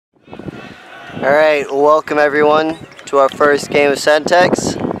Alright, welcome everyone to our first game of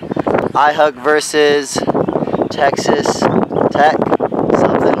Centex. iHuck versus Texas Tech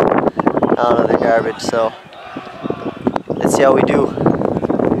something. I don't know, they're garbage, so let's see how we do.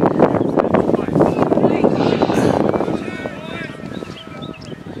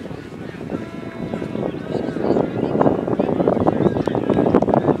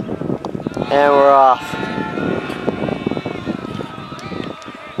 And we're off.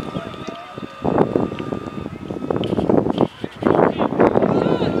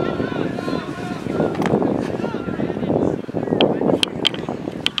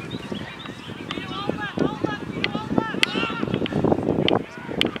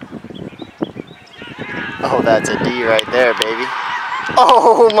 Oh, that's a D right there, baby.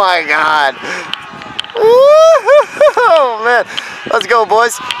 Oh my God. Oh man. Let's go,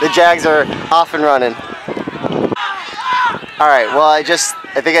 boys. The Jags are off and running. Alright, well I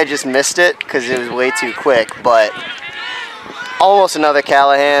think I just missed it because it was way too quick, but almost another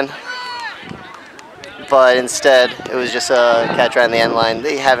Callahan. But instead, it was just a catch right on the end line.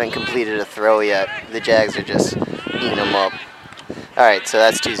 They haven't completed a throw yet. The Jags are just eating them up. Alright, so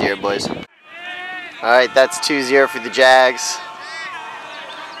that's 2-0, boys. Alright, that's 2-0 for the Jags.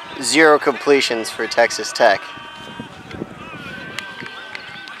 0 completions for Texas Tech.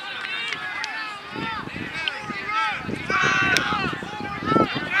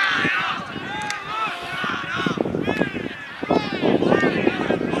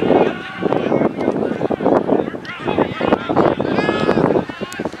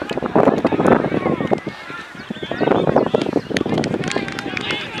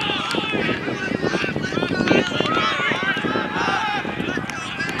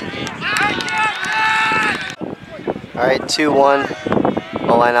 Alright, 2-1.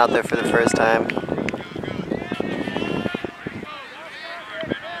 I'll line out there for the first time.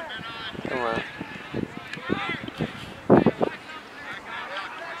 Come on.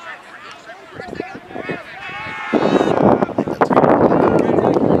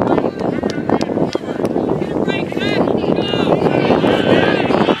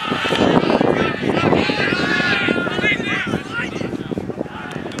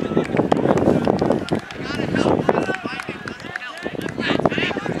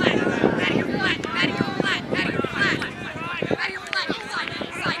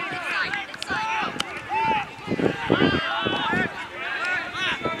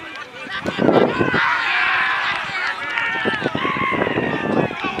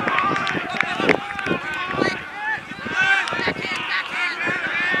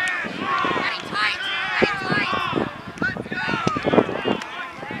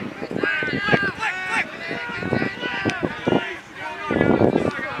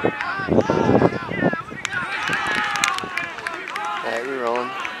 Alright, we're rolling.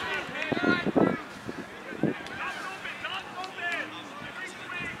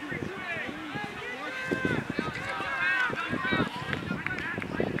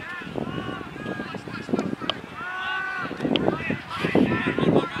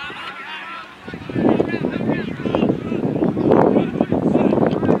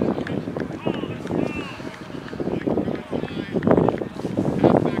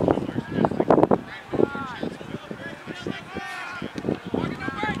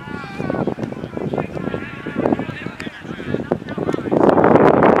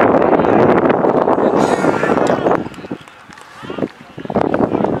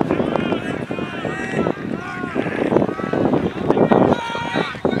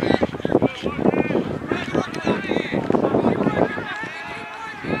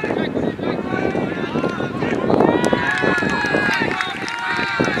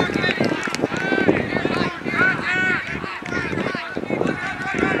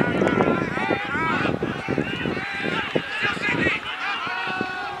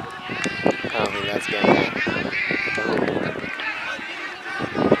 I don't think that's getting it.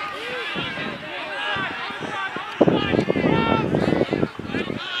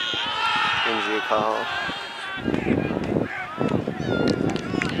 Injury call.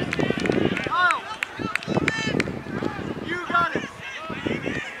 You got it.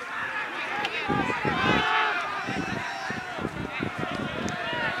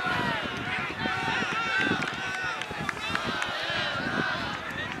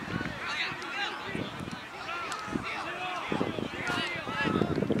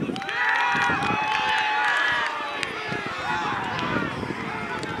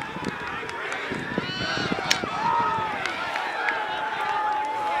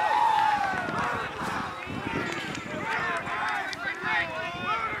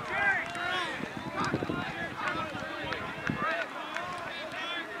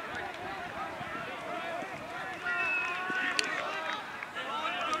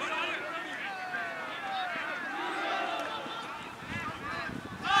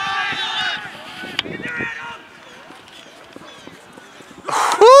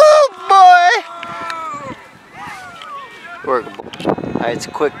 workable. Alright, it's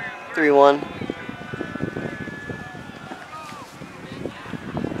a quick 3-1.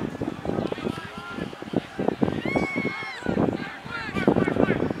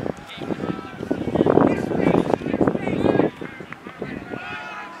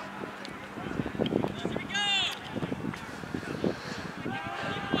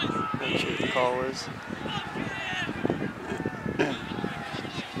 Not sure what the call was.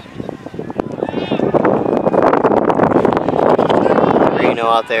 Reno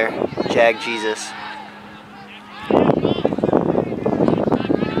out there, Jag Jesus.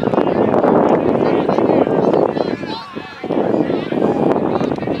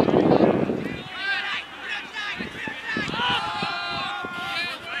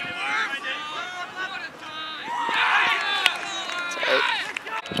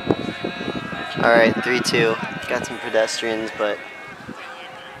 Alright, 3-2. Got some pedestrians, but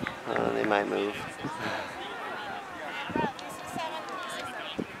they might move.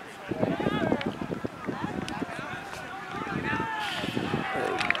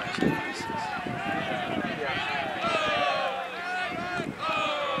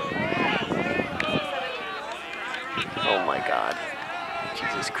 Oh my God.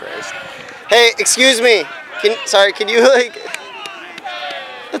 Jesus Christ. Hey, excuse me. Sorry, can you like...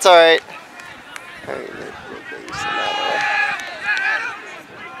 That's alright. Alright,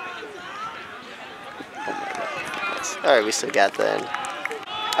 alright, we still got that.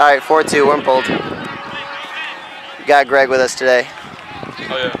 Alright, 4-2, we're in Bold. We got Greg with us today.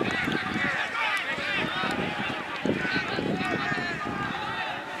 Oh yeah.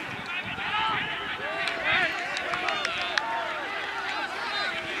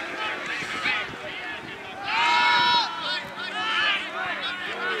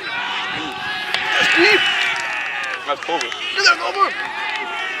 That's Cobra.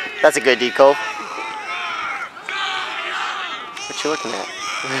 That's a good D, Cole. What you looking at?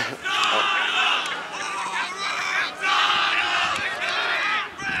 Oh.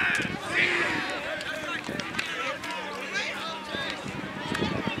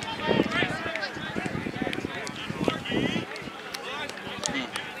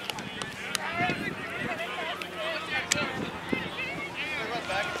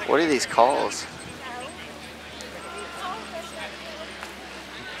 What are these calls?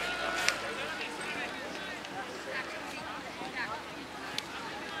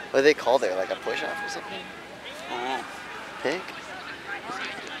 What do they call there? Like a push-off or something? Pig?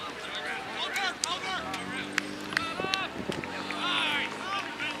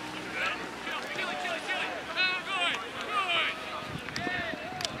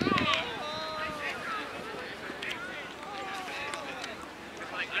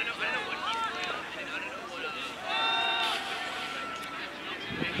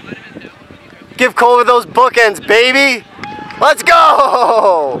 Give Culver those bookends, baby! Let's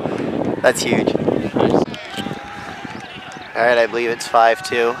go! That's huge. Alright, I believe it's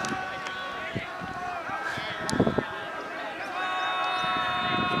 5-2.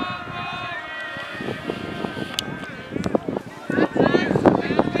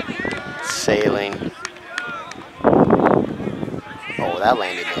 Sailing. Oh, that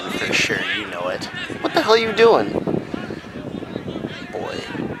landed in for sure, you know it. What the hell are you doing? Boy.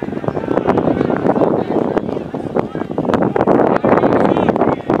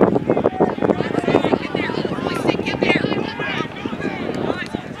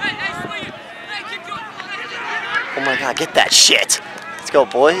 Oh my God, get that shit. Let's go,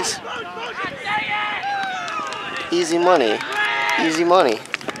 boys. Easy money. Easy money.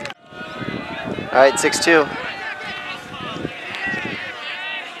 Alright, 6-2.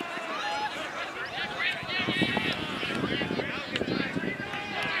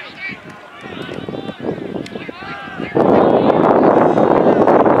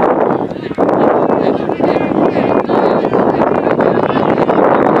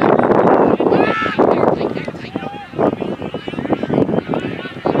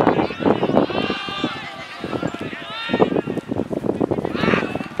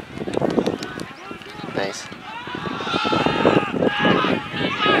 Nice.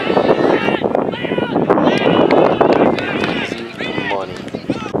 Easy money.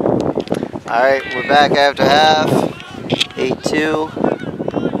 Alright, we're back after half. 8-2.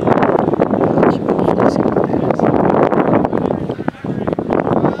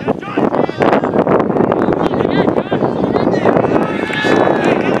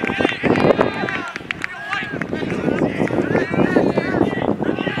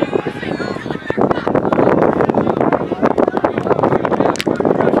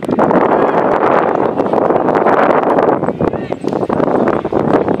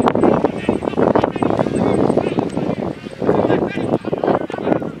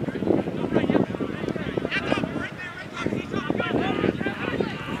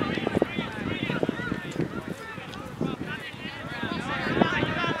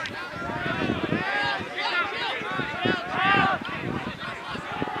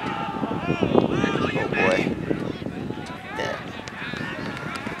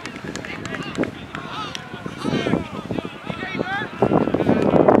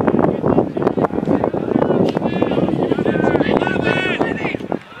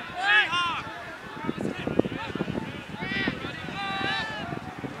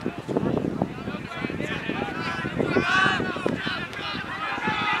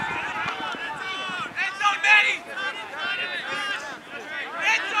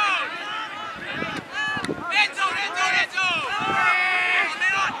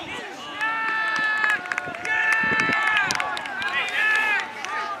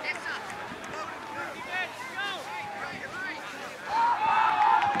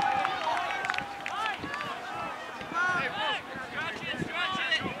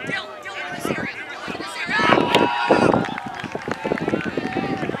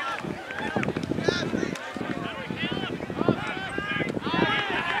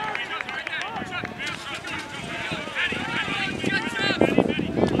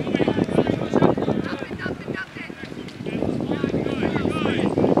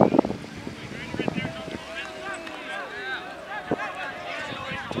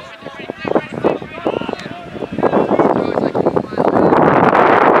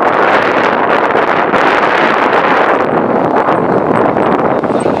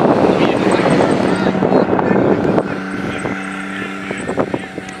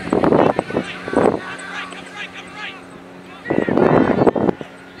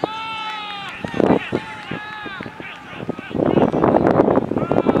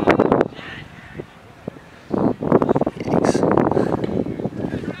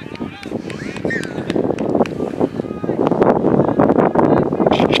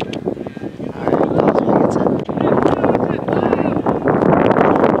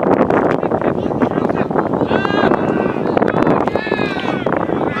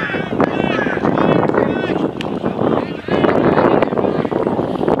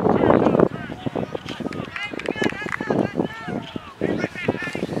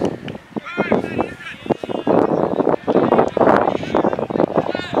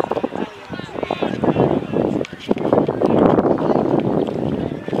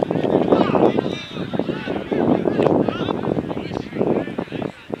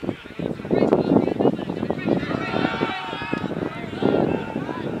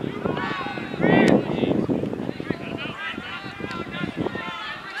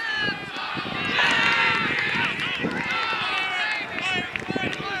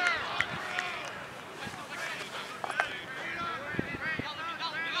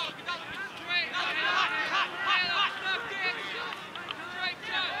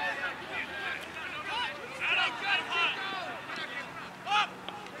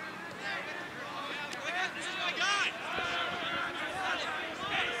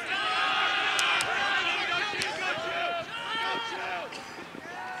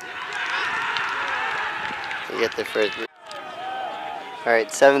 get their first. All right,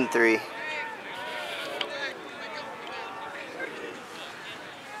 7-3.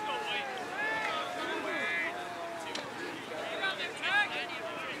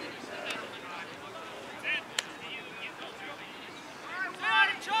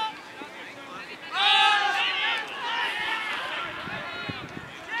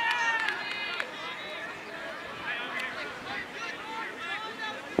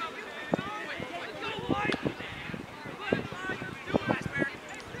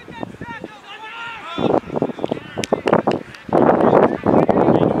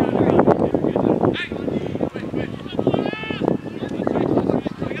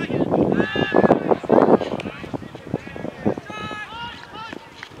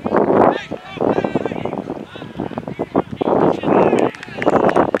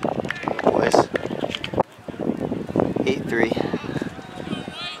 Boys. 8-3.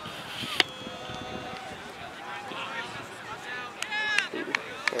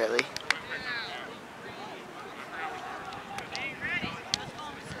 Barely.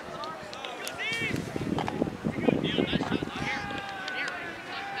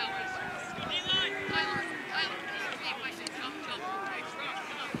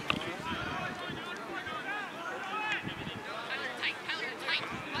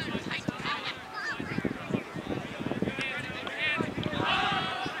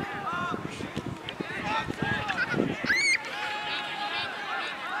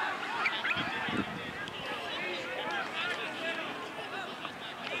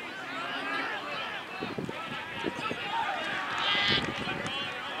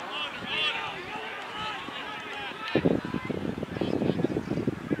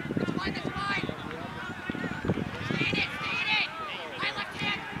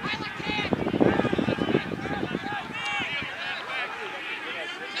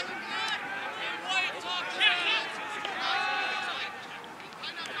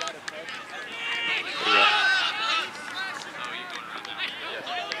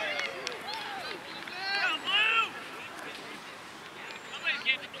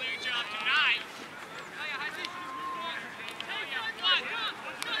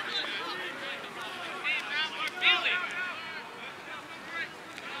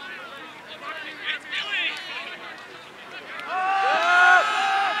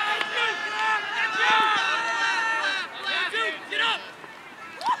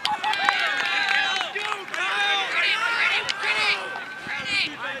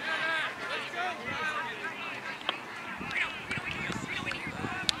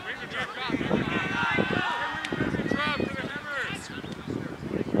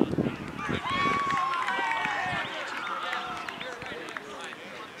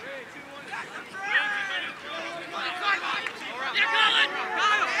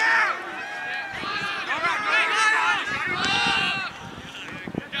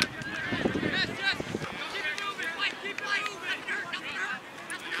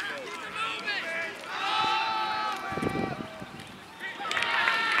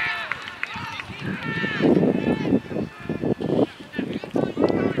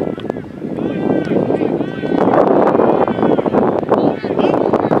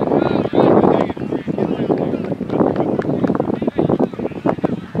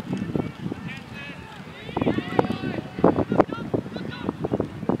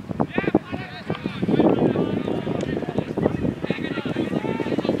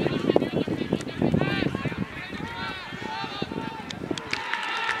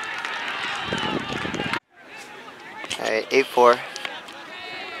 Alright, 8-4.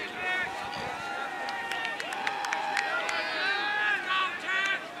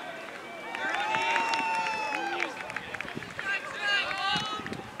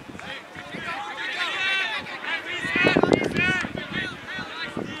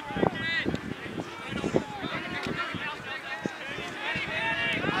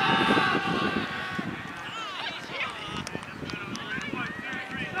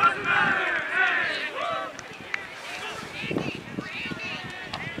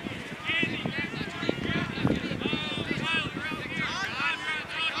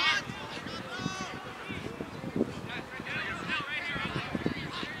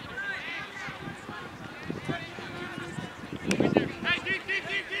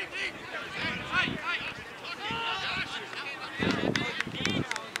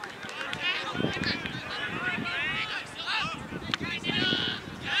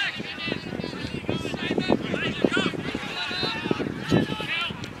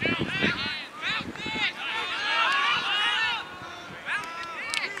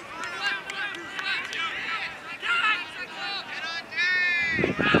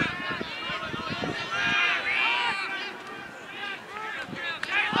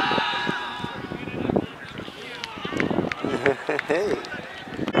 Hey.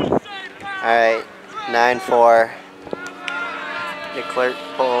 Alright, 9-4. Leclerc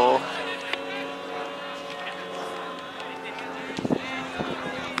pole.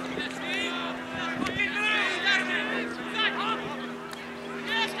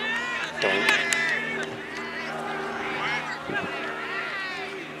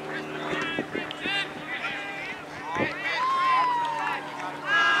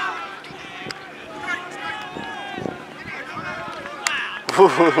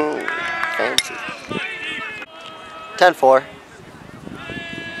 Fancy. 10-4.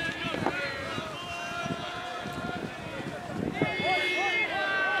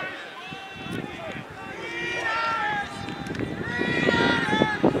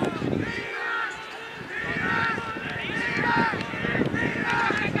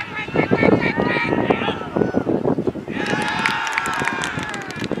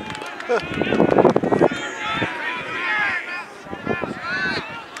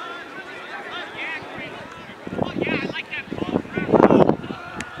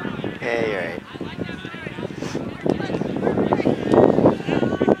 Yeah, you're right.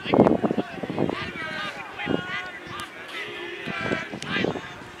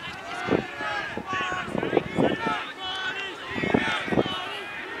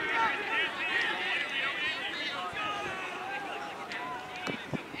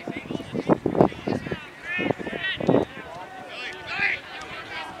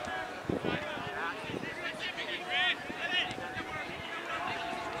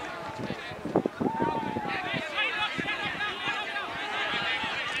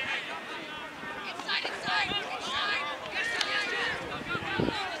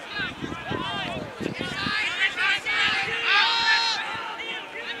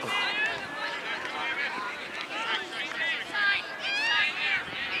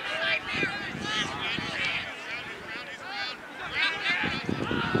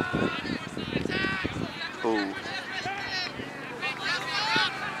 Ooh.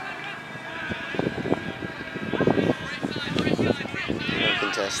 No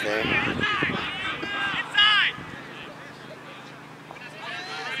contest there. Oh.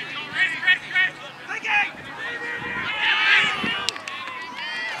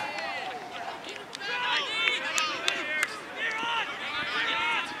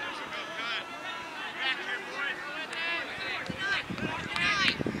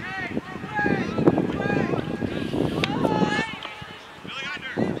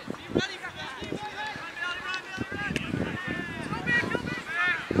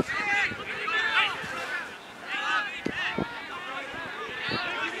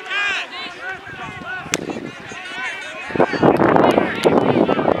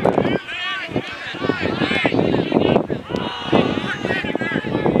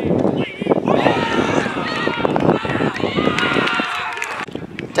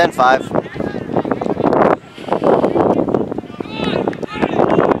 10-5.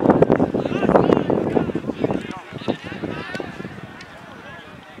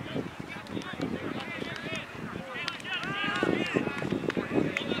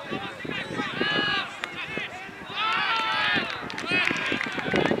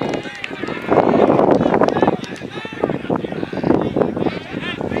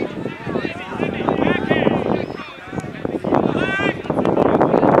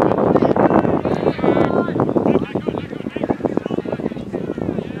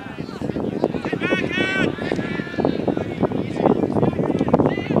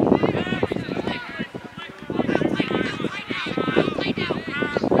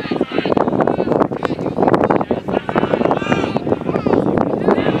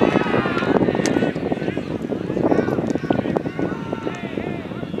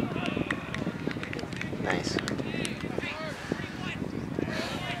 Nice.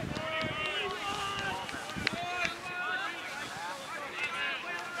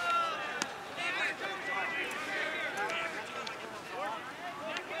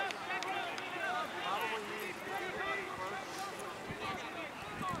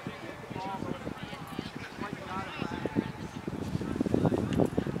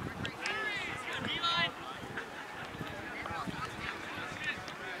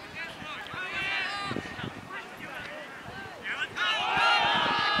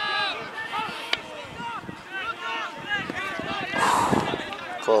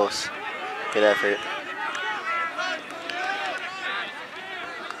 Close. Good effort.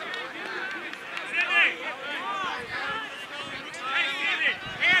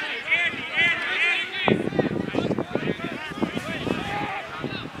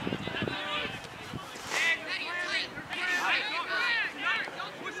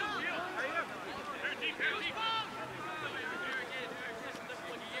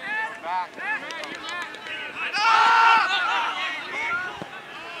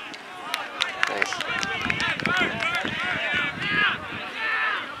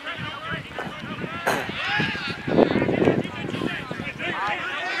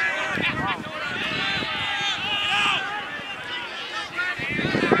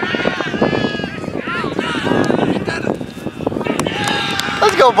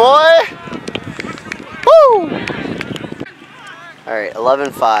 Let's go, boy. Woo! All right,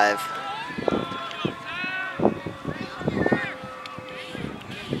 11-5.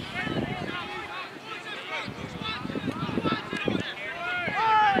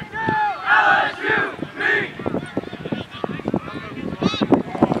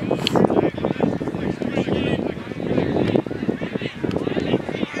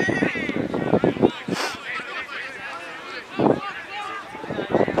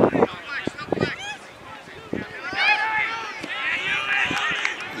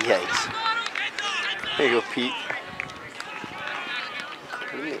 Yikes. There you go, Pete.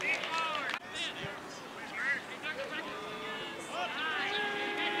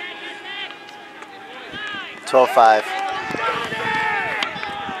 12-5.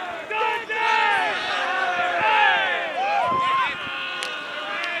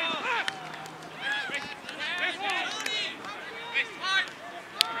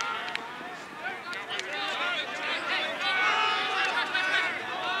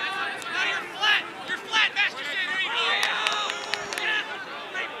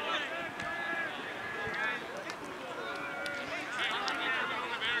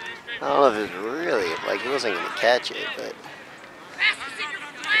 I don't know if it's really, like, he wasn't going to catch it, but...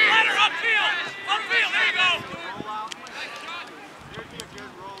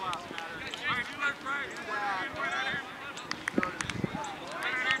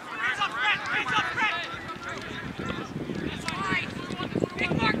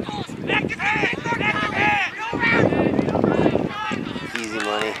 Easy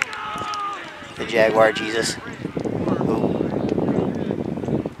money. The Jaguar Jesus. Ooh.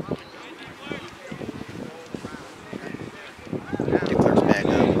 Dickler's back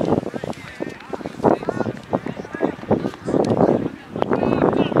up.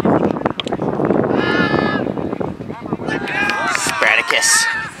 Spartacus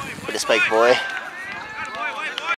with a spike boy.